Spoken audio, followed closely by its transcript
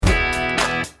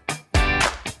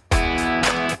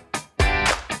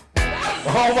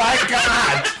Oh my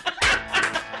god!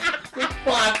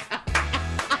 What?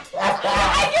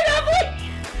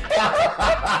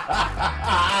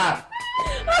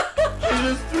 She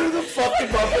just threw the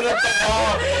fucking muffin at the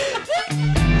wall.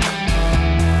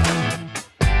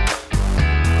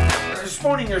 You're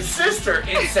spawning your sister,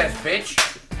 incest bitch.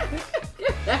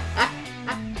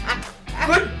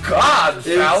 Good God,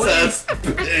 Sally. Incest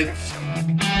bitch.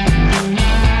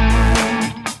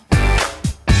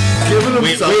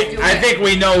 I think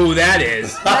we know who that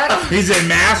is. He's in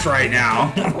mass right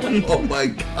now. Oh my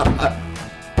god.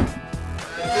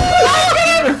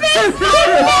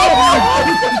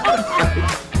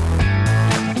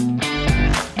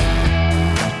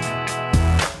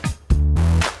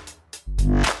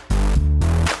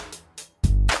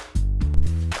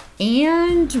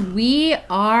 And we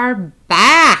are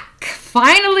back.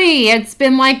 Finally, it's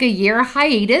been like a year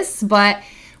hiatus, but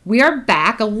we are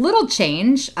back. A little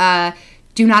change.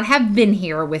 Do not have Vin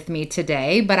here with me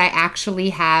today, but I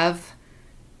actually have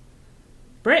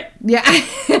Britt. Yeah.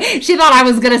 She thought I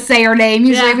was going to say her name.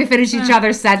 Usually we finish each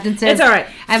other's sentences. It's all right.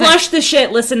 Flush the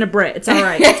shit, listen to Britt. It's all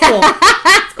right. It's cool.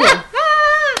 It's cool.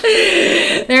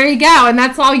 There you go. And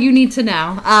that's all you need to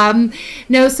know.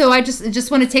 No, so I just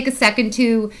want to take a second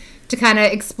to kind of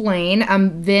explain.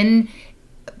 Vin,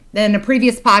 in a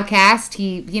previous podcast,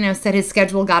 he, said his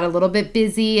schedule got a little bit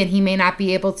busy and he may not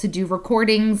be able to do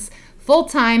recordings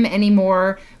full-time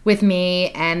anymore with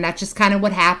me, and that's just kind of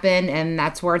what happened, and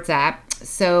that's where it's at.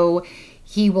 So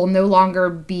he will no longer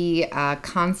be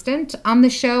constant on the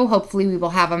show. Hopefully we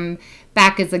will have him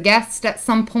back as a guest at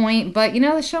some point, but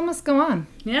the show must go on.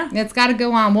 Yeah, it's got to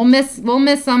go on. We'll miss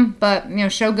him, but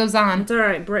show goes on. It's all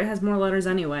right. Britt has more letters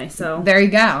anyway, so there you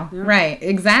go. Yeah. Right,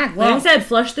 exactly. Like I said,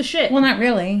 flush the shit. Well, not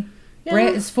really. Yeah.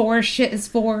 Britt is 4, shit is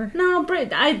 4. No,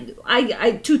 Britt, I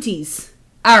 2 T's.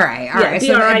 All right.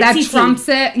 So that trumps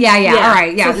it. Yeah. All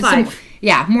right. Yeah. So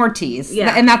 5. More T's.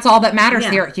 Yeah. And that's all that matters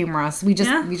here at Humorous. We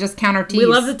just count our T's. We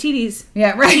love the TDs.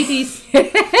 Yeah, right. TDs.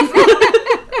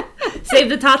 Save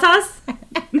the tatas.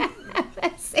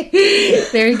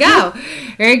 There you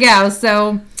go.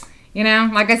 So,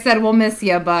 like I said, we'll miss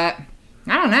you, but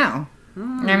I don't know.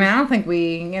 I don't think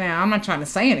we, I'm not trying to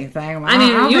say anything. You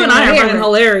and I are fucking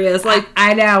hilarious. Like,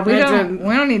 I know. We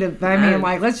don't need to,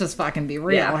 let's just fucking be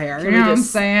real here. You know what I'm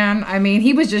saying?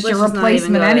 He was just your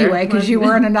replacement anyway because you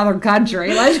were in another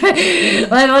country. Let's just be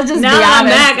honest. Now I'm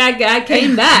back. I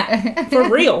came back. For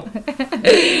real.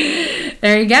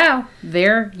 There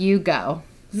you go.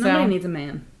 Nobody needs a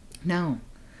man. No.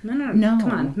 No.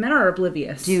 Come on. Men are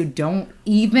oblivious. Dude, don't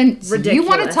even. Ridiculous. Do you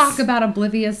want to talk about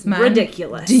oblivious men?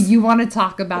 Ridiculous. Do you want to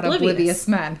talk about oblivious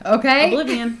men? Okay.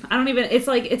 Oblivion. I don't even. It's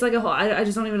like a whole. I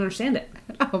just don't even understand it.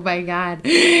 Oh my god.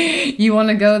 You want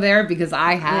to go there because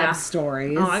I have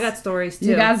stories. Oh, I got stories too.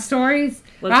 You got stories?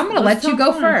 I'm going to let you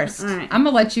go first. All right. I'm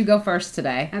going to let you go first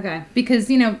today. Okay. Because,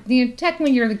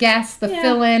 technically you're the guest, the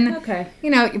fill-in. Okay.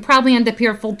 You probably end up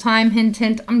here full-time, hint,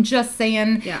 hint. I'm just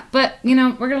saying. Yeah. But, we're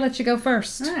going to let you go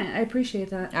first. All right. I appreciate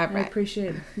that. All right. I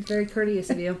appreciate it. It's very courteous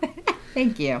of you.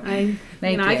 Thank you. Thank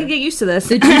you. I can get used to this.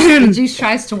 The juice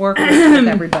tries to work with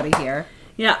everybody here.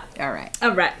 Yeah. All right.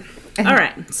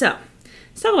 So,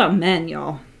 let's talk about men,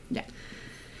 y'all.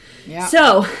 Yeah.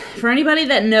 So, for anybody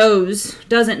that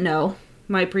doesn't know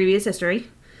my previous history,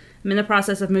 I'm in the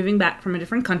process of moving back from a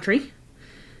different country.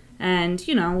 And,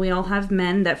 we all have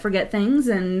men that forget things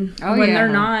and they're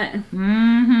not,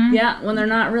 when they're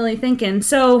not really thinking.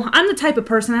 So, I'm the type of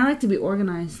person, I like to be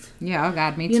organized. Yeah, oh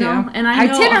God, me too. And I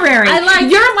know, itinerary.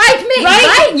 you're like me,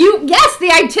 right? Yes,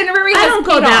 the itinerary has I don't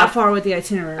go that far with the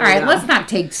itinerary. All right, let's not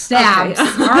take stabs.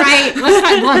 Okay. All right,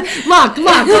 let's not,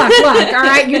 look. All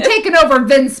right, you're taking over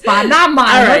Vin's spot, not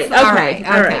mine. All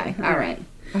right.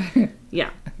 Yeah.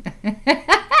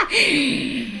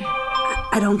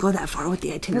 I don't go that far with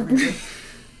the itinerary.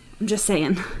 I'm just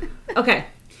saying. Okay.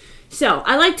 So,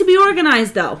 I like to be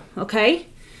organized, though. Okay?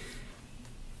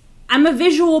 I'm a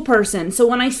visual person. So,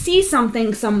 when I see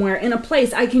something somewhere in a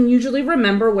place, I can usually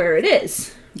remember where it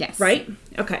is. Yes. Right?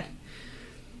 Okay.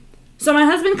 So, my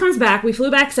husband comes back. We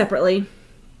flew back separately.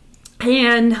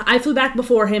 And I flew back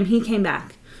before him. He came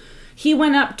back. He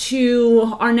went up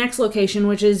to our next location,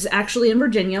 which is actually in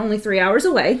Virginia, only 3 hours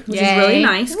away, which is really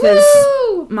nice because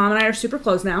Mom and I are super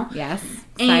close now. Yes.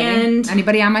 Exciting. And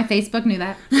anybody on my Facebook knew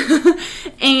that.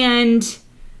 And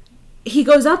he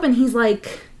goes up and he's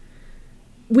like,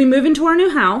 we move into our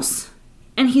new house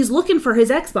and he's looking for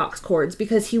his Xbox cords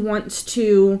because he wants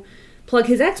to plug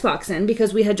his Xbox in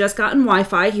because we had just gotten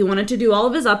Wi-Fi. He wanted to do all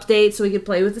of his updates so he could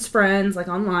play with his friends, like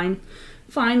online.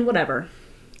 Fine, whatever.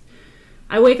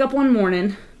 I wake up one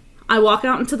morning, I walk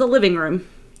out into the living room,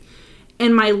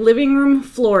 And my living room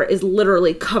floor is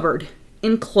literally covered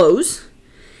in clothes,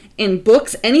 in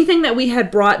books, anything that we had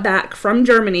brought back from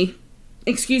Germany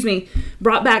was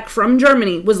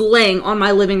laying on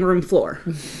my living room floor.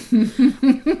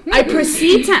 I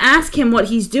proceed to ask him what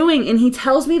he's doing, and he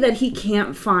tells me that he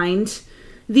can't find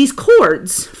these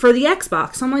cords for the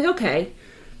Xbox. I'm like, okay,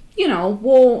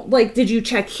 well, like, did you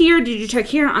check here? Did you check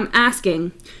here? I'm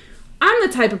asking. I'm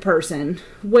the type of person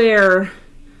where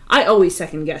I always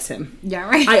second guess him. Yeah,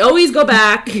 right. I always go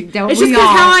back. Don't it's just we because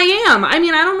all? how I am. I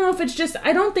mean, I don't know if it's just,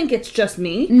 I don't think it's just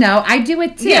me. No, I do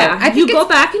it too. Yeah, I think you go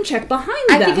back and check behind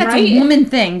them, I think that's right? a woman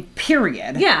thing,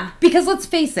 period. Yeah. Because let's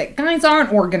face it, guys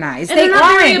aren't organized. And they they're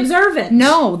not very aren't. observant.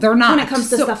 No, they're not. When it comes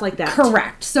to stuff like that.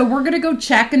 Correct. So we're going to go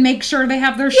check and make sure they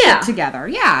have their Yeah. shit together.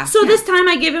 Yeah. So this time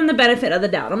I give him the benefit of the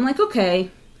doubt. I'm like,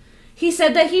 okay, he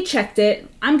said that he checked it.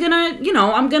 I'm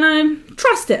gonna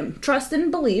trust him. Trust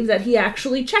and believe that he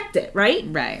actually checked it, right?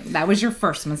 Right. That was your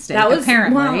first mistake, That was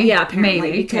apparently. Well, yeah, apparently.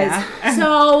 Maybe, because yeah.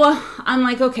 So I'm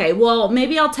like, okay, well,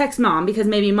 maybe I'll text mom because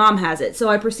maybe mom has it. So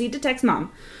I proceed to text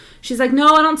mom. She's like,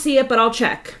 no, I don't see it, but I'll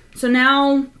check. So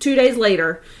now 2 days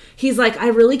later, he's like, I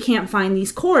really can't find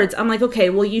these cords. I'm like,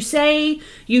 okay, well, you say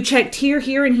you checked here,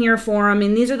 here, and here for them,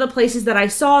 and these are the places that I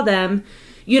saw them.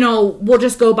 We'll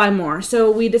just go buy more. So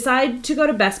we decide to go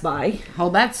to Best Buy.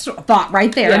 Hold that thought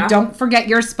right there. Yeah. Don't forget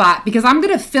your spot, because I'm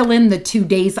going to fill in the 2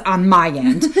 days on my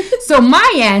end. So my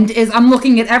end is I'm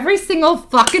looking at every single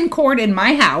fucking cord in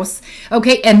my house.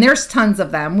 Okay. And there's tons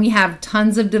of them. We have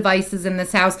tons of devices in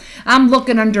this house. I'm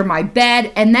looking under my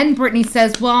bed. And then Brittany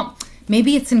says, well,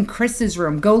 maybe it's in Chris's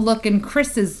room. Go look in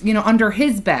Chris's, under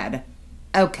his bed.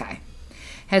 Okay.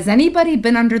 Has anybody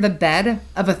been under the bed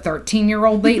of a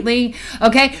 13-year-old lately?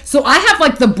 Okay, so I have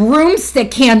like the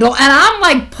broomstick handle, and I'm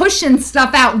like pushing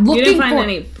stuff out, looking for. You didn't find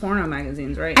any porno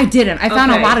magazines, right? I didn't. I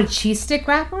found a Okay. lot of cheese stick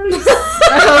wrappers.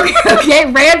 Okay,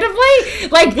 randomly.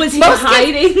 Like, Was he most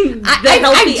hiding kids, the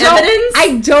healthy evidence?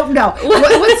 I don't know.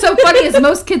 What's so funny is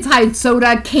most kids hide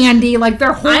soda, candy, like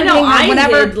they're holding I know. or I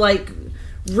whatever. hid like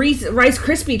Rice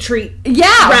Krispie treat.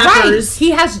 Yeah, wrappers, right.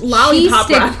 He has lollipop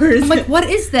cheese stick. wrappers. I'm like, what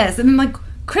is this? And I'm like,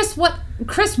 Chris, what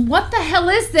the hell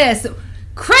is this?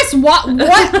 Chris, what?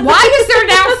 Why is there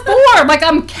now 4? Like,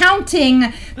 I'm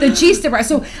counting the cheese stick.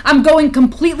 So I'm going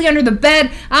completely under the bed.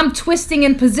 I'm twisting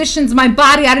in positions. My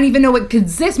body, I didn't even know it could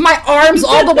exist. My arm's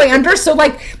all the way under. So,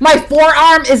 like, my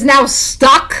forearm is now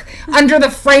stuck under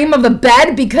the frame of the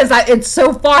bed because it's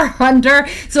so far under.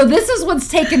 So this is what's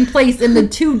taken place in the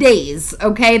 2 days,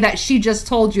 okay, that she just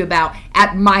told you about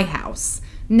at my house.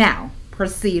 Now,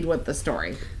 proceed with the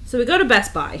story. So we go to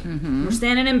Best Buy. Mm-hmm. We're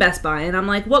standing in Best Buy, and I'm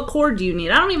like, what cord do you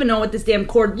need? I don't even know what this damn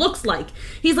cord looks like.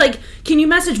 He's like, can you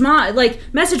message mom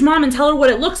and tell her what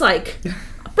it looks like?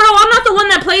 Bro, I'm not the one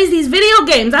that plays these video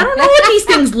games. I don't know what these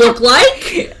things look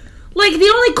like. Like,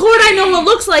 the only cord I know what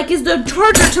looks like is the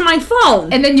charger to my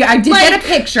phone. And then I did get a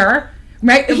picture.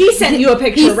 Right? He sent you a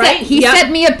picture, right? He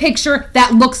sent me a picture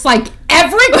that looks like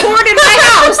every cord in my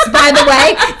house, by the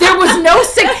way. There was no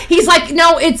he's like,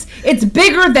 no, it's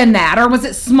bigger than that, or was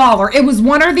it smaller? It was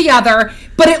one or the other,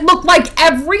 but it looked like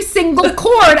every single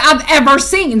cord I've ever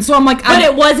seen. So I'm like, but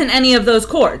it wasn't any of those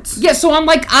cords. Yeah, so I'm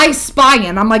like, I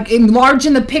spying. I'm like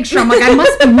enlarging the picture. I'm like, I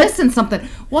must be missing something.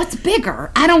 What's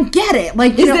bigger? I don't get it.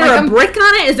 Like, is there a brick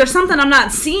on it? Is there something I'm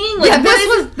not seeing? Like, yeah,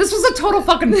 this was a total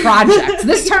fucking project.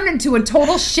 This turned into a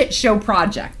total shit show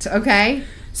project. Okay.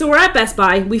 So we're at Best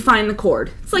Buy. We find the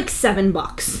cord. It's like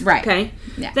 $7. Right. Okay.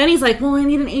 Yeah. Then he's like, well, I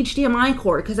need an HDMI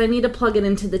cord because I need to plug it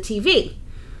into the TV.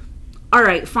 All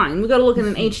right, fine. We go to look at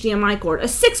an HDMI cord. A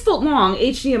 6-foot long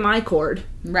HDMI cord.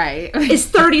 Right. Is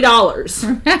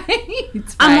 $30.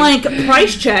 Right. I'm like,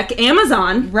 price check,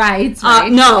 Amazon. Right.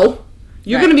 No.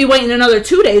 You're Right. going to be waiting another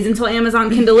 2 days until Amazon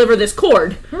can deliver this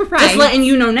cord. Right. Just letting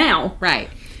you know now.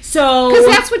 Right. So. Because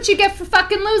that's what you get for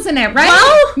fucking losing it, right?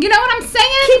 Well, you know what I'm saying?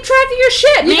 Keep track of your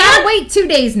shit, You man. gotta wait 2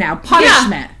 days now.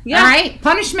 Punishment. Yeah. All right?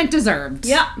 Punishment deserved.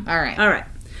 Yeah. All right. All right.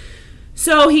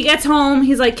 So he gets home.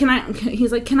 He's like, can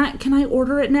I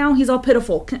order it now? He's all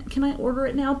pitiful. Can I order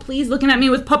it now, please? Looking at me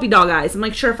with puppy dog eyes. I'm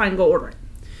like, sure, fine, go order it.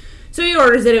 So he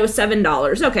orders it. It was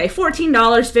 $7. Okay, $14,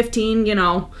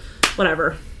 $15,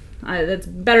 whatever. That's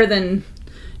better than,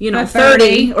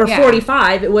 30 or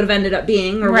 45 it would have ended up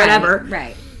being or whatever.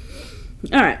 Right.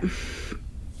 All right.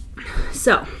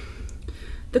 So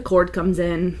the cord comes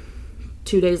in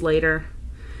 2 days later.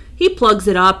 He plugs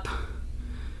it up.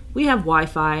 We have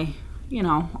Wi-Fi.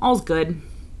 All's good.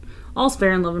 All's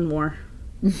fair in love and war.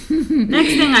 Next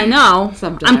thing I know,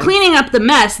 Sometimes. I'm cleaning up the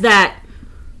mess that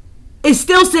is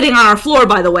still sitting on our floor,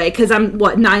 by the way, because I'm,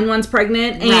 9 months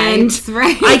pregnant, and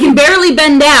Right. I can barely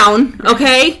bend down,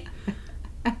 okay?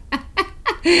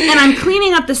 And I'm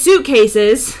cleaning up the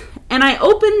suitcases, and I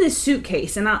open this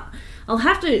suitcase, and I'll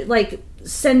have to, like,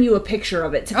 send you a picture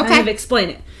of it to kind of explain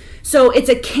it. So it's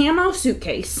a camo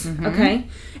suitcase, okay?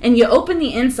 And you open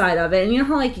the inside of it, and you know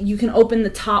how, like, you can open the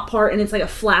top part, and it's like a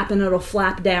flap, and it'll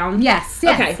flap down? Yes.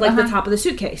 Okay, like the top of the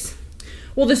suitcase.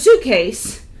 Well, the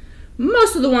suitcase,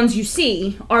 most of the ones you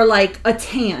see are like a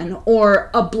tan or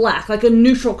a black, like a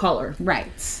neutral color. Right.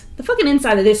 The fucking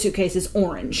inside of this suitcase is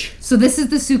orange. So this is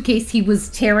the suitcase he was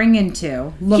tearing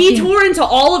into. He tore into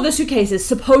all of the suitcases,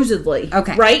 supposedly.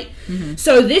 Okay. Right?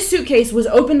 So this suitcase was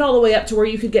opened all the way up to where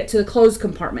you could get to the closed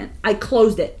compartment. I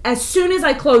closed it. As soon as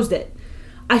I closed it,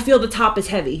 I feel the top is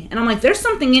heavy. And I'm like, there's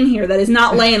something in here that is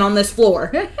not laying on this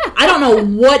floor. I don't know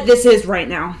what this is right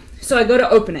now. So I go to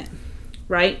open it.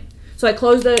 Right? So I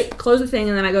close the thing,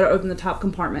 and then I go to open the top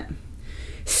compartment.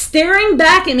 Staring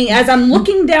back at me as I'm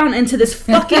looking down into this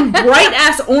fucking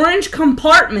bright-ass orange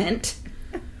compartment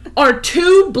are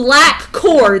two black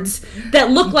cords that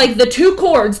look like the two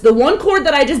cords, the one cord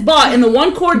that I just bought and the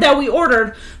one cord that we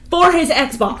ordered for his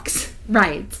Xbox.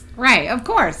 Right, of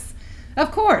course,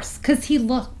 because he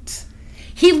looked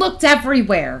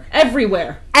everywhere.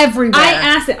 Everywhere. I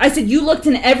asked it. I said, you looked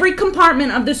in every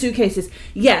compartment of the suitcases.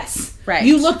 Yes. Right.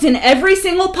 You looked in every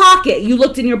single pocket. You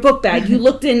looked in your book bag. You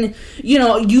looked in,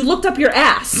 you looked up your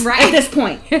ass at this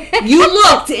point. You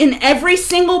looked in every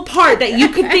single part that you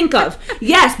could think of.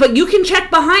 Yes, but you can check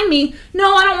behind me.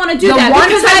 No, I don't want to do that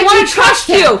because I want to trust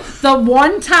you. The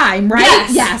one time, right?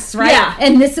 Yes, right? Yeah.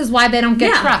 And this is why they don't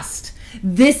get trust.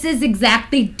 This is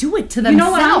they do it to themselves. You know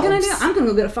what I'm going to do? I'm going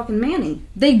to go get a fucking Manny.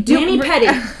 They do.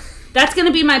 Mani-pedi. That's going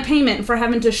to be my payment for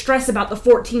having to stress about the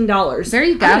 $14. There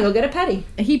you go. I'm going to go get a pedi.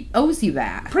 He owes you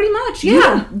that. Pretty much,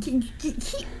 yeah.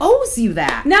 He owes you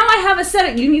that. Now I have a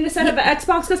setup. You need a setup of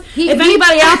Xbox cords? If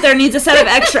anybody out there needs a set of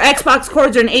extra Xbox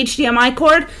cords or an HDMI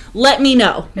cord, let me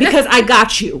know. Because I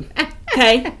got you.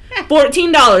 Okay?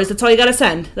 $14. That's all you got to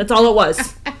send. That's all it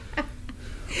was.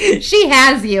 She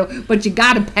has you, but you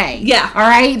gotta pay. Yeah. All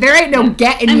right? There ain't no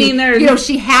getting you. I mean,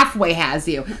 she halfway has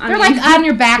you. They're like on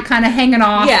your back, kind of hanging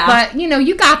off. Yeah. But,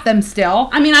 you got them still.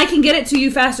 I mean, I can get it to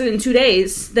you faster in 2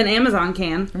 days than Amazon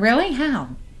can. Really? How?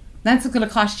 That's going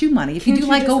to cost you money. If you do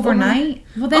like overnight,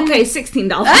 well then... Okay, $16.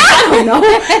 I don't know.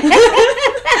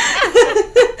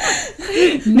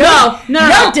 No,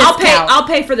 I'll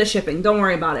pay for the shipping. Don't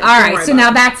worry about it. All right, so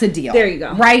now that's a deal. There you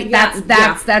go. Right? That's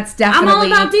definitely... I'm all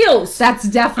about deals. That's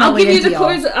definitely I'll give you a the deal.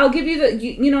 cords. I'll give you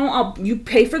the, you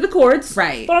pay for the cords.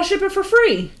 Right. But I'll ship it for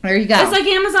free. There you go. It's like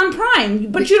Amazon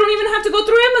Prime, but you don't even have to go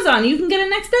through Amazon. You can get it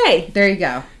next day. There you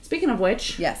go. Speaking of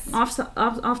which, yes.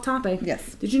 Off topic.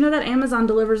 Yes. Did you know that Amazon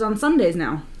delivers on Sundays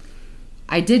now?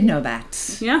 I did know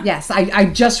that. Yeah? Yes, I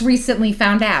just recently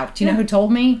found out. Do you know who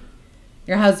told me?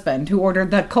 Your husband, who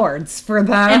ordered the cords for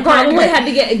the... And probably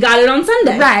got it on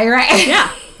Sunday. Right.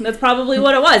 Yeah, that's probably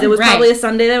what it was. It was probably a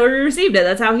Sunday that we received it.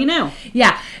 That's how he knew.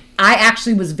 Yeah, I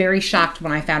actually was very shocked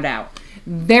when I found out.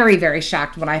 Very, very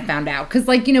shocked when I found out. Because,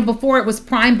 before it was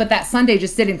Prime, but that Sunday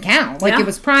just didn't count. It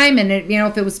was Prime, and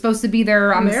if it was supposed to be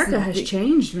there on America has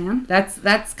changed, man. That's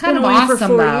kind of awesome, for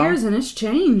 4 though. years, and it's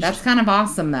changed. That's kind of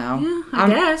awesome, though. Yeah, I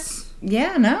guess.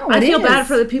 Yeah, no, I feel bad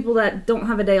for the people that don't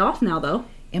have a day off now, though.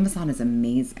 Amazon is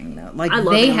amazing, though. I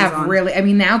love they Amazon. have really... I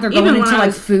mean, now they're going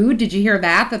into, food. Did you hear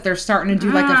that? That they're starting to do,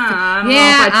 I don't know if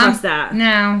I trust that.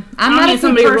 No. I'm not a food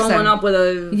somebody person. rolling up with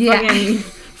a fucking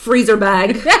freezer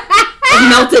bag of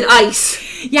melted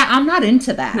ice. Yeah, I'm not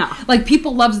into that. No.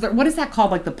 People loves their... What is that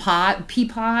called? The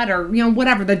Peapod or,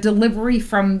 whatever. The delivery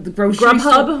from the grocery Grubhub?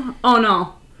 store. Oh,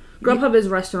 no. Grubhub is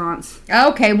restaurants.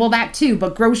 Okay, well, that too.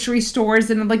 But grocery stores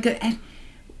and, look,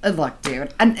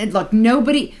 dude. And look,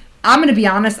 nobody... I'm going to be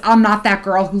honest, I'm not that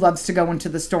girl who loves to go into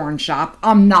the store and shop.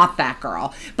 I'm not that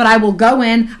girl. But I will go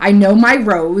in. I know my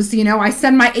rows. I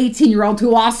send my 18-year-old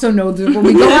who also knows that when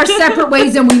we go our separate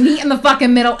ways and we meet in the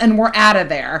fucking middle and we're out of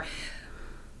there.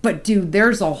 But, dude,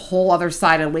 there's a whole other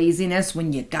side of laziness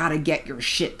when you got to get your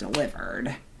shit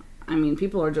delivered. I mean,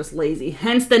 people are just lazy.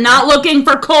 Hence the not looking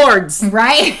for cords.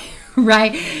 Right?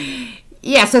 Right.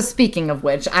 Yeah, so speaking of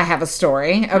which, I have a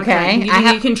story, okay?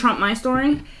 You can trump my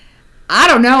story? I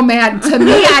don't know, man. To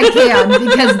me, I can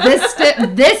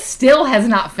because this still has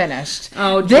not finished.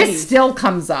 Oh, geez. This still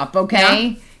comes up, okay?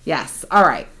 Yeah. Yes. All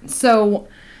right. So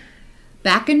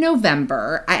back in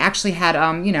November, I actually had a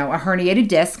herniated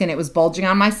disc and it was bulging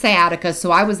on my sciatica.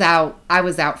 So I was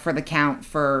out for the count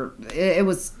for it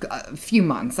was a few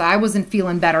months. I wasn't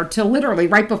feeling better till literally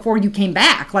right before you came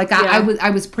back. I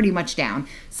was pretty much down.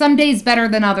 Some days better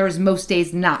than others. Most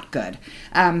days not good.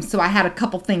 So I had a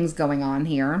couple things going on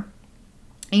here.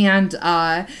 And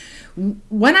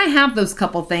when I have those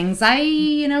couple things, I,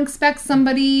 expect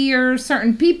somebody or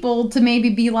certain people to maybe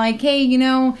be like, hey,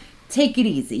 take it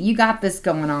easy. You got this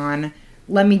going on.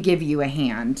 Let me give you a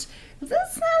hand.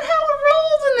 That's not how it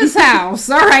rolls in this house.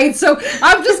 All right. So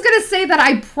I'm just going to say that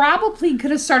I probably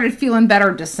could have started feeling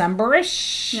better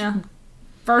December-ish. Yeah.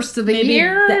 First of the Maybe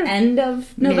year. the end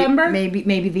of November?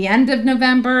 Maybe the end of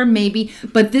November, maybe.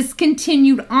 But this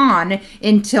continued on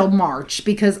until March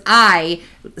because I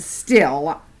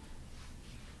still...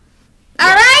 All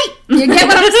right, you get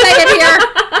what I'm saying here?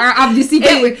 Or obviously,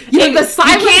 the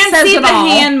silence can't says see it the all.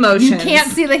 hand motions. You can't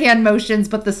see the hand motions,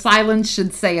 but the silence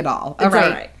should say it all. All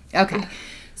right. Okay.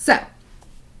 So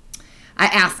I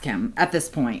ask him at this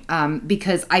point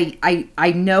because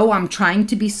I know I'm trying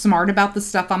to be smart about the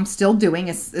stuff I'm still doing,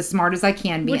 as smart as I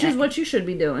can be. Which is what you should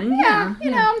be doing. Yeah,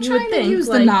 I'm trying to use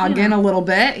the noggin a little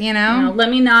bit, let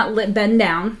me not bend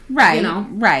down. Right,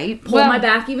 right. Pull my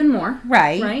back even more.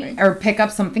 Right. Or pick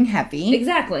up something heavy.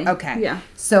 Exactly. Okay. Yeah.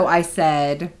 So I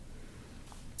said,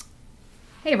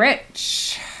 hey,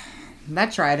 Rich,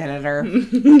 that's right, editor.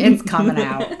 It's coming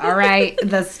out. All right.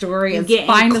 The story is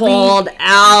finally called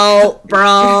out,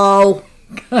 bro.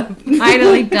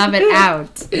 Finally coming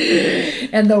out.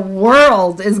 And the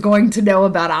world is going to know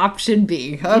about option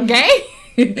B. Okay?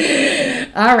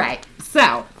 All right.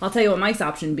 So I'll tell you what Mike's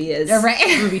option B is. All right.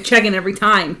 I'm going to be checking every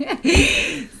time.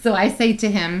 So I say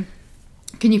to him,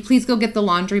 can you please go get the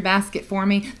laundry basket for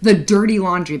me? The dirty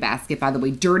laundry basket, by the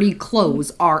way. Dirty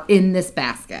clothes are in this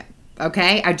basket.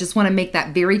 Okay? I just want to make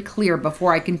that very clear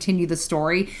before I continue the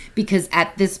story, because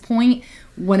at this point,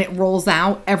 when it rolls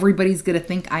out, everybody's going to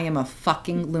think I am a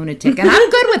fucking lunatic. And I'm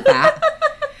good with that.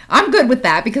 I'm good with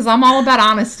that because I'm all about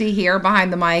honesty here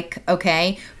behind the mic,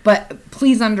 okay? But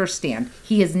please understand,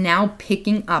 he is now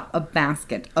picking up a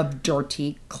basket of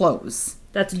dirty clothes.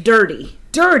 That's dirty.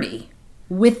 Dirty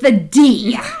with a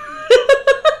D.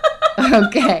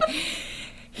 Okay.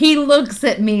 He looks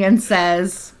at me and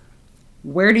says,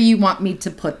 where do you want me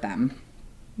to put them?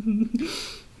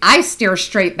 I stare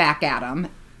straight back at him.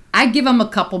 I give him a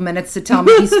couple minutes to tell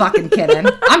me he's fucking kidding.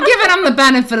 I'm giving him the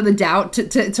benefit of the doubt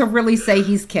to really say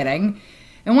he's kidding.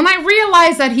 And when I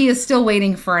realize that he is still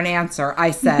waiting for an answer,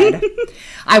 I said,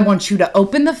 I want you to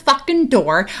open the fucking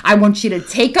door. I want you to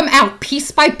take them out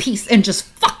piece by piece and just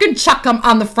fucking chuck them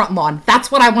on the front lawn.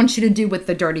 That's what I want you to do with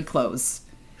the dirty clothes.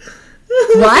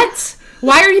 What?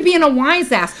 Why are you being a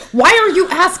wise ass? Why are you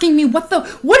asking me what do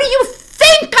you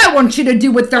think I want you to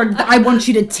do with I want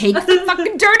you to take the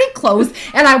fucking dirty clothes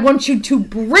and I want you to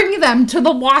bring them to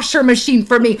the washer machine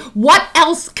for me. What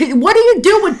else? What do you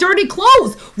do with dirty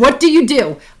clothes? What do you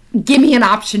do? Give me an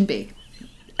option B.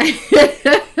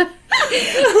 I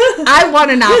want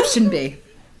an option B.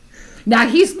 Now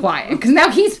he's quiet because now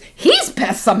he's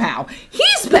pissed somehow.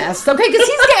 He's pissed, okay? Because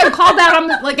he's getting called out. I'm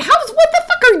like, what the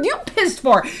fuck are you pissed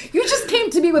for? You just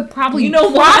came to me with probably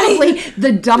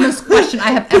the dumbest question I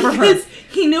have ever heard.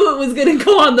 He knew it was going to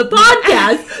go on the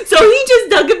podcast, so he just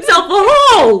dug himself a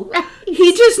hole. Right.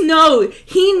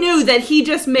 He knew that he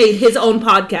just made his own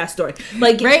podcast story.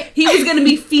 Like, he was going to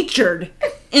be featured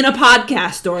in a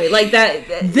podcast story like that.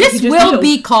 This will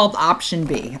be called Option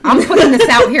B. I'm putting this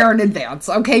out here in advance,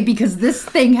 okay? Because this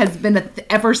thing has been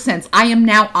ever since. I am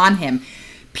now on him.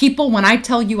 People, when I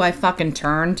tell you I fucking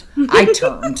turned, I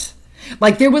turned.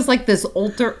 Like, there was like this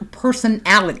older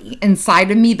personality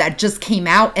inside of me that just came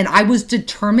out, and I was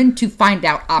determined to find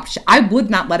out option. I would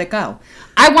not let it go.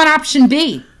 I want option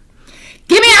B.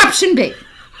 Give me option B.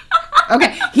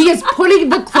 Okay, he is putting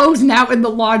the clothes now in the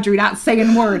laundry, not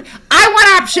saying a word. I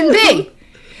want option B.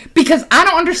 Because I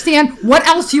don't understand what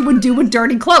else you would do with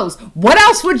dirty clothes. What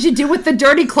else would you do with the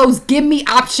dirty clothes? Give me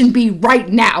option B right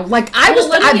now. Like,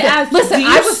 let me ask, do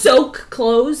you soak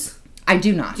clothes? I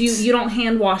do not. You don't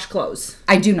hand wash clothes?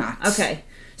 I do not. Okay.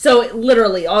 So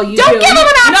literally all you don't give him an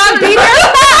option B.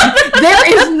 There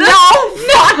is no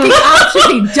fucking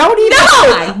option B. Don't even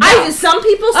try. No. Some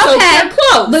people soak their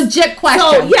clothes. Legit question.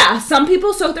 So yeah, some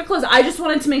people soak their clothes. I just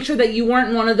wanted to make sure that you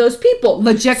weren't one of those people.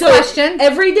 Legit question.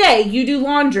 Every day you do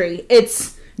laundry.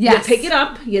 It's you pick it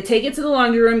up, you take it to the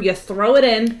laundry room, you throw it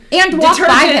in, and walk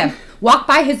by him. Walk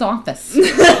by his office.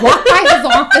 Walk by his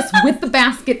office with the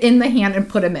basket in the hand and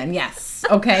put him in. Yes.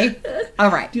 Okay.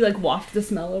 All right. Do you like waft the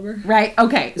smell over? Right.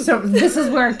 Okay. So this is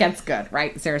where it gets good,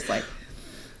 right? Seriously.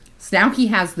 So now he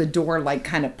has the door like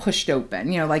kind of pushed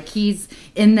open, like he's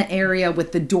in the area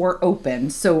with the door open.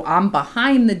 So I'm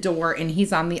behind the door and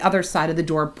he's on the other side of the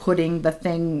door putting the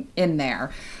thing in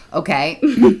there. Okay.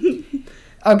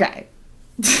 Okay.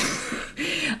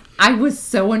 I was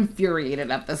so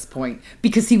infuriated at this point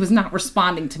because he was not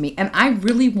responding to me. And I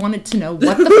really wanted to know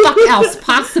what the fuck else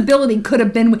possibility could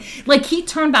have been. Like, he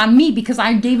turned on me because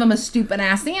I gave him a stupid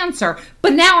ass answer.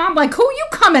 But now I'm like, who you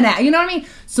coming at? You know what I mean?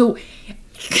 So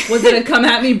was it a come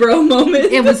at me bro moment?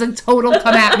 It was a total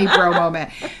come at me bro moment.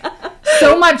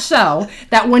 So much so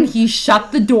that when he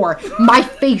shut the door, my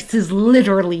face is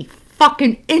literally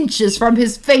fucking inches from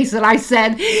his face, and I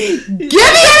said, "Give me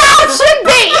an option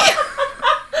B."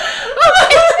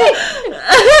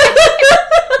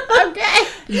 Okay.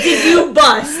 Did you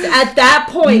bust at that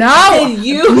point? No. Did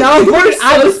you? No. You were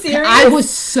so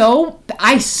serious?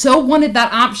 I so wanted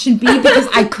that option B because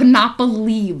I could not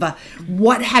believe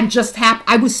what had just happened.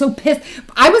 I was so pissed.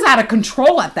 I was out of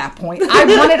control at that point. I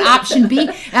wanted option B,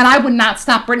 and I would not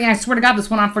stop. Brittany, I swear to God, this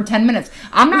went on for 10 minutes.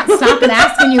 I'm not stopping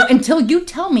asking you until you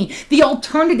tell me the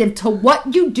alternative to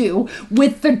what you do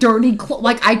with the dirty clothes.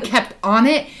 Like, I kept on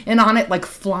it and on it like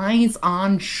flies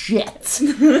on shit.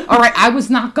 All right, I was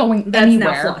not going anywhere.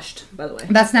 That's now flushed, by the way.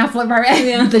 That's now flushed. Right?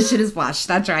 Yeah. The shit is flushed.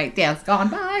 That's right. Yeah, it's gone.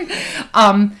 Bye.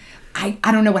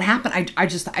 I don't know what happened. I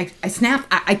snapped.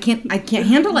 I can't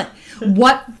handle it.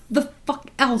 What the fuck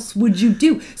else would you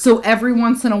do? So every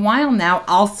once in a while now,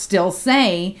 I'll still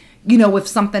say, you know, if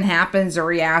something happens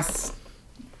or he asks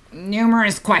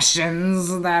numerous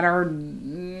questions that are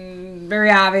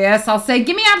very obvious, I'll say,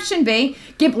 give me option B.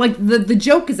 Like the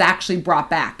joke is actually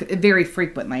brought back very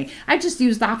frequently. I just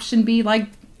used option B like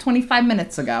 25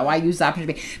 minutes ago. I used option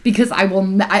B because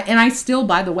and I still,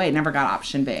 by the way, never got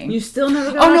option B. You still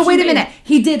never got option B? Oh, no, wait a B? minute.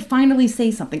 He did finally say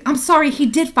something. I'm sorry, he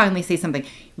did finally say something.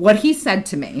 What he said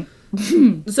to me.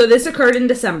 So this occurred in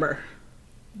December.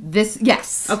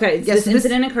 Yes. Okay, yes, this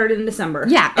incident occurred in December.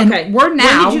 Yeah, and okay. We're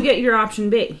now. When did you get your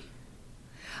option B?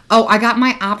 Oh, I got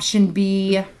my option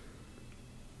B.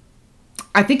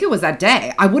 I think it was that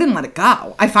day. I wouldn't let it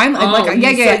go. I finally,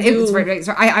 it was right.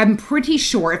 So I'm pretty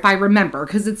sure, if I remember,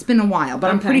 because it's been a while,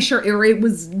 but I'm pretty sure it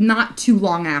was not too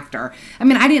long after. I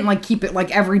mean, I didn't like keep it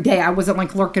like every day. I wasn't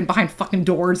like lurking behind fucking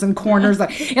doors and corners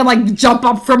and like jump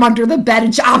up from under the bed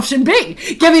and option B.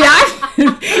 Give me option.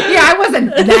 Yeah, I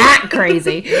wasn't that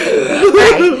crazy.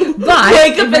 Right. But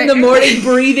wake up in the morning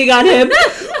breathing on him.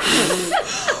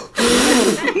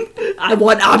 I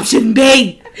want option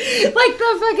B. Like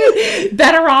the fucking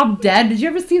Better Off Dead. Did you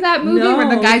ever see that movie where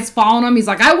the guy's following him? He's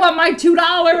like, I want my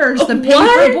 $2. The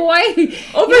paper boy.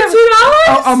 Over $2?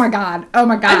 Oh my god. I've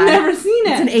never seen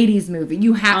it. It's an 80s movie.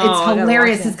 It's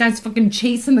hilarious. This guy's fucking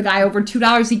chasing the guy over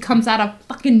 $2. He comes out of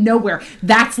fucking nowhere.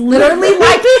 That's literally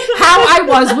like how I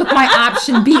was with my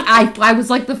option B. I was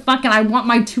like the fucking I want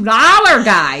my $2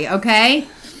 guy, okay?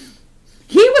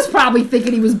 He was probably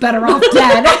thinking he was better off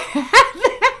dead.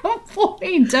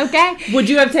 Point, okay? Would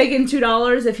you have taken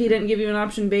 $2 if he didn't give you an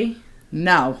option B?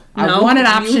 No. I wanted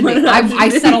option B. I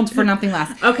settled for nothing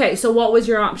less. Okay, so what was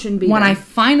your option B? When I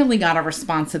finally got a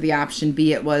response to the option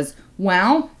B, it was,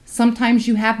 well, sometimes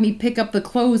you have me pick up the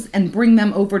clothes and bring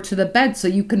them over to the bed so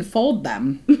you can fold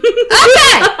them.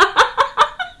 Okay!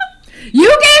 You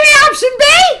gave me option B?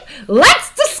 Let's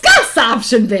discuss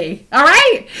option B. All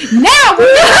right? Now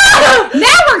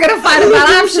we're gonna fight about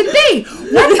option B.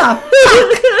 What the fuck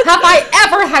have I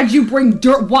ever had you bring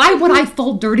dirt? Why would I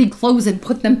fold dirty clothes and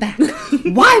put them back?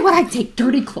 Why would I take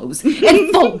dirty clothes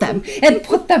and fold them and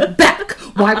put them back?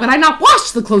 Why would I not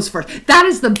wash the clothes first? That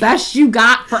is the best you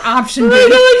got for option B. That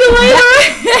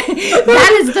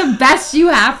is the best you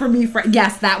have for me.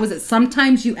 Yes, that was it.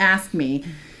 Sometimes you ask me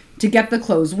to get the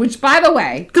clothes, which, by the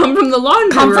way, come from the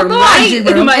laundry room.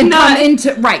 And come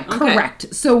into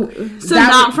correct. So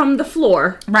not from the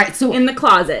floor. Right. So in the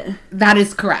closet. That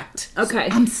is correct. Okay.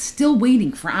 So I'm still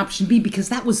waiting for option B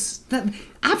because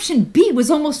option B was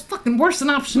almost fucking worse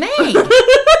than option A.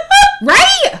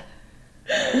 Right?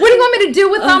 What do you want me to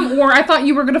do with them? Or I thought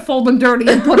you were gonna fold them dirty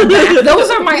and put them back. Those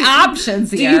are my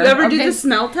options here. Do you ever do the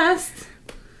smell test?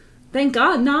 Thank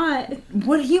God not.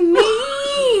 What do you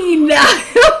mean?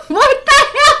 What the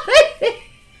hell?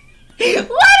 What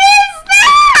is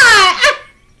that?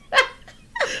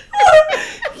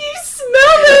 You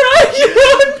smell it on your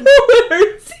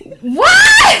underwears.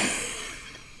 What?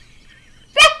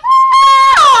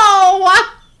 No!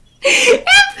 If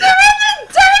they're in the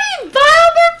dirty pile,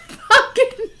 they're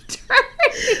fucking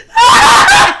dirty.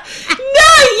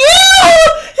 Not you!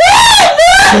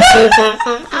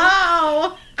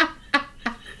 Oh.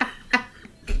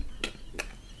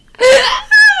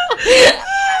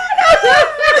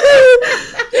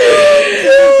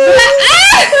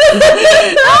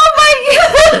 Oh my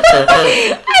god!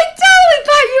 I totally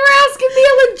thought you were asking me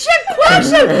a legit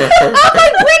question. I'm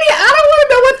like, Brittany, I don't want to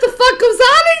know what the fuck goes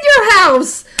on in your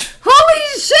house. Holy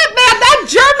shit, man! That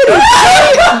German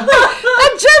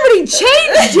Germany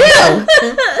changed you.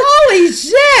 Holy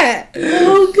shit.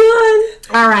 Oh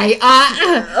god. All right.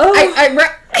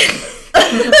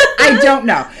 I don't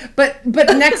know, but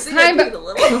next time.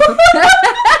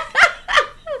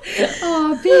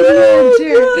 Oh, baby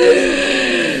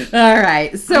Andrew. All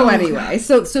right. So anyway,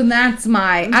 so that's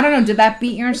my. I don't know. Did that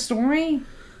beat your story?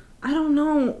 I don't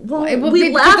know. Well,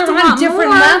 We laughed they're a on lot different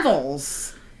more.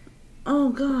 levels. Oh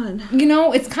god. You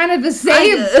know, it's kind of the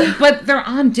same, but they're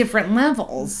on different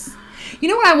levels. You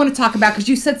know what I want to talk about? Because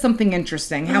you said something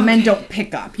interesting. How men don't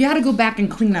pick up. You had to go back and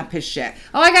clean up his shit.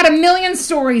 Oh, I got a million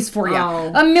stories for you.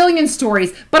 Oh. A million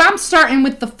stories. But I'm starting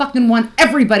with the fucking one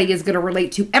everybody is going to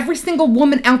relate to. Every single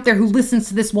woman out there who listens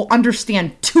to this will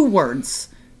understand 2 words.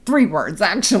 3 words,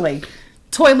 actually.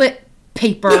 Toilet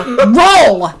paper roll.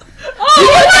 Oh,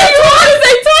 I thought you wanted to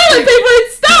say toilet paper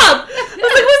and stop. I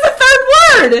was like, what's the 3rd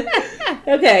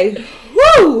word? Okay.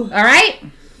 Woo. All right.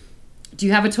 Do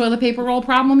you have a toilet paper roll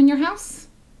problem in your house?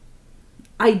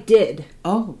 I did.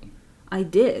 Oh. I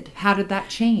did. How did that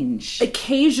change?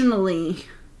 Occasionally,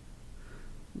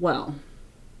 well,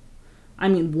 I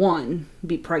mean, one,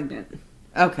 be pregnant.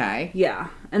 Okay. Yeah.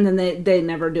 And then they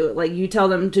never do it. Like, you tell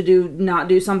them to not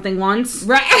do something once,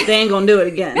 Right. they ain't gonna do it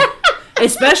again.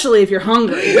 Especially if you're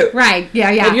hungry. Right. Yeah.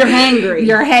 If you're hangry.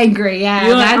 You're hangry. Yeah.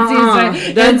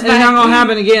 That's not gonna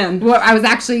happen again. Well, I was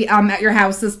actually at your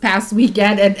house this past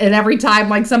weekend, and every time,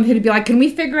 like, somebody would be like, can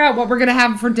we figure out what we're going to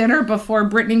have for dinner before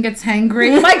Brittany gets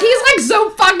hangry? Like, he's, like,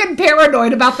 so fucking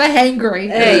paranoid about the hangry.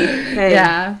 Hey.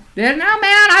 Yeah. No,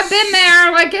 man, I've been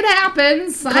there. Like, it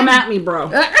happens. Come at me,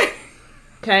 bro.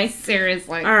 Okay?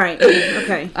 Seriously. All right.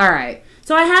 Okay. All right.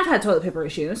 So I have had toilet paper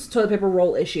issues. Toilet paper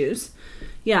roll issues.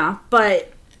 Yeah,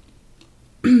 but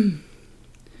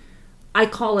I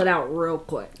call it out real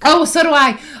quick. Oh, so do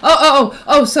I.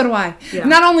 Oh, so do I. Yeah.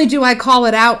 Not only do I call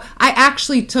it out, I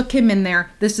actually took him in there.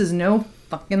 This is no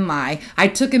fucking lie. I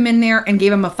took him in there and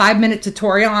gave him a 5-minute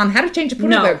tutorial on how to change a poo.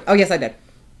 No. Oh, yes, I did.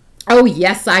 Oh,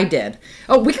 yes, I did.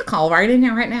 Oh, we could call right in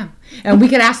here right now. And we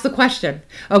could ask the question.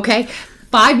 Okay?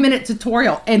 5-minute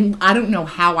tutorial. And I don't know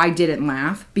how I didn't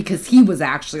laugh, because he was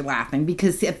actually laughing.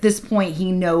 Because at this point,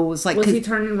 he knows, like... Was he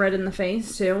turning red in the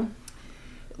face, too?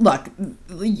 Look,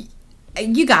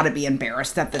 you got to be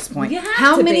embarrassed at this point. You have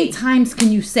How to many be. times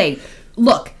can you say,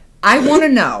 look, I want to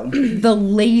know the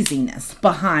laziness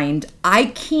behind, I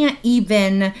can't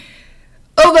even...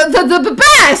 Oh, the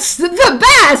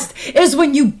best is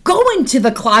when you go into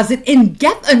the closet and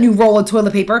get a new roll of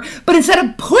toilet paper, but instead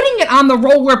of putting it on the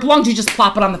roll where it belongs, you just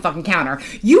plop it on the fucking counter.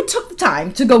 You took the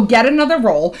time to go get another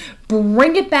roll,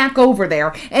 bring it back over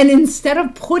there, and instead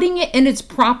of putting it in its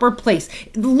proper place,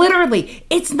 literally,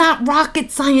 it's not rocket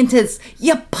scientists.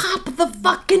 You pop the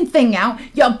fucking thing out,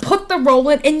 you put the roll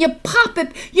in, and you pop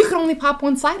it. You can only pop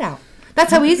one side out.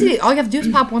 That's how easy it is. All you have to do is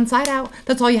pop one side out.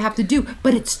 That's all you have to do.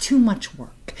 But it's too much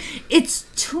work. It's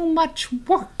too much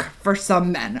work for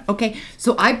some men. Okay?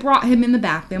 So I brought him in the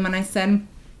bathroom and I said,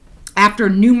 after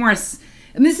numerous,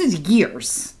 and this is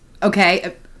years,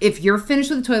 okay? If you're finished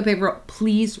with the toilet paper roll,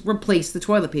 please replace the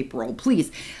toilet paper roll.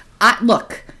 Please.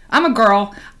 Look, I'm a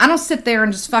girl. I don't sit there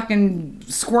and just fucking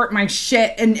squirt my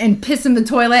shit and piss in the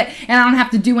toilet, and I don't have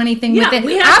to do anything with it.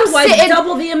 we have to wipe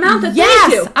double the amount that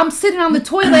they do. I'm sitting on the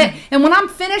toilet, and when I'm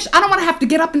finished, I don't want to have to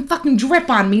get up and fucking drip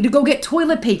on me to go get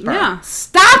toilet paper. Yeah.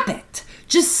 Stop it.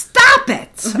 Just stop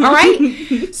it. All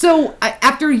right? So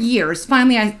after years,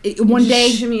 finally, one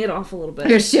day... Shimmy it off a little bit.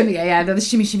 Here's shimmy, yeah, the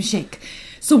shimmy, shimmy, shake.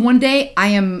 So one day, I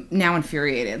am now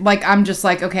infuriated. Like, I'm just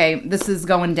like, okay, this is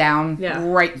going down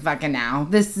right fucking now.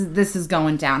 This is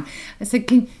going down. I said,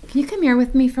 can you come here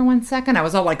with me for 1 second? I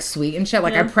was all, like, sweet and shit.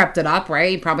 Like, I prepped it up,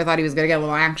 right? He probably thought he was going to get a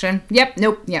little action. Yep,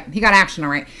 nope, yep. He got action, all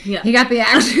right. Yeah. He got the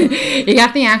action. He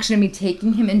got the action of me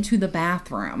taking him into the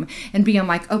bathroom and being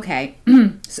like, okay.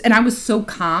 And I was so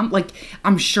calm. Like,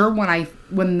 I'm sure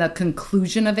when the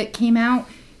conclusion of it came out,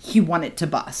 he wanted to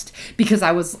bust, because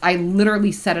I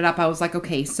literally set it up. I was like,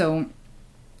 okay, so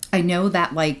I know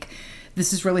that, like,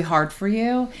 this is really hard for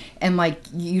you, and, like,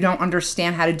 you don't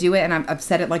understand how to do it, and I've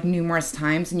said it, like, numerous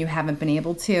times, and you haven't been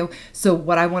able to. So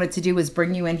what I wanted to do is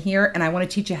bring you in here, and I want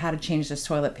to teach you how to change this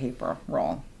toilet paper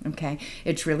roll. Okay?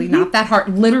 It's really not that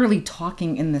hard. Literally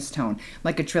talking in this tone.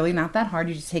 Like, it's really not that hard.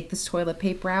 You just take this toilet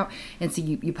paper out, and so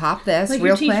you pop this like real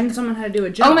you're teaching quick. someone how to do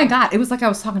a job. Oh my God. It was like I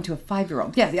was talking to a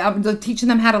 5-year-old. Yeah, I was teaching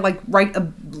them how to, like, write a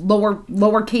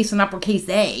lowercase and uppercase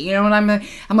A. You know what I'm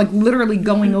like literally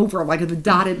going over, like, the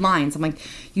dotted lines. I'm like,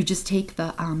 you just take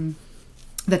the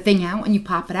the thing out and you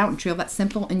pop it out and trail that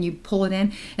simple and you pull it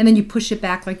in and then you push it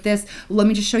back like this. Let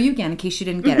me just show you again in case you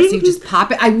didn't get it. So you just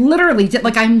pop it. I literally did,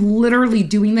 like, I'm literally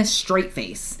doing this straight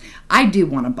face. I do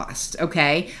want to bust,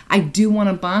 okay? I do want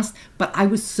to bust, but I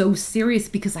was so serious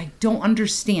because I don't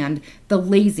understand the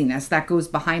laziness that goes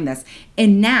behind this.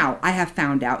 And now I have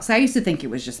found out, so I used to think it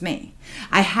was just me.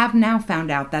 I have now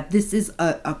found out that this is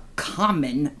a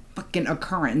common fucking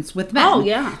occurrence with men. Oh,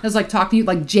 yeah. I was like talking to you,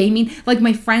 like Jamie, like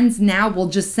my friends now will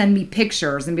just send me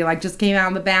pictures and be like, just came out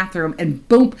of the bathroom and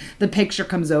boom, the picture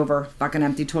comes over, fucking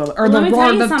empty toilet. Or Let me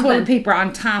tell you the something. toilet paper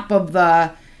on top of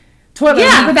the toilet.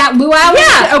 Yeah. Remember that luau?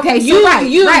 Yeah. Okay, so you go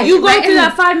right, through and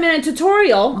that 5-minute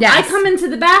tutorial. Yes. I come into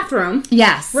the bathroom.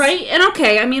 Yes. Right? And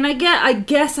okay, I mean, I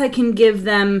guess I can give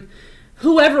them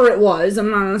whoever it was. I'm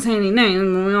not going to say any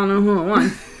names, but we all know who it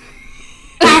was.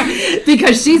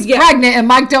 Because she's pregnant and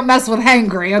Mike don't mess with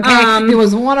hangry, okay? There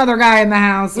was one other guy in the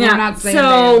house. Yeah. We're not saying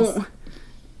names.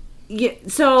 Yeah,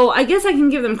 so I guess I can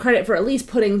give them credit for at least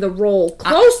putting the roll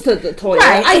close to the toilet.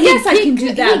 Right. I guess I can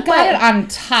do that. He got it on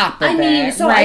top of it. I mean, so right?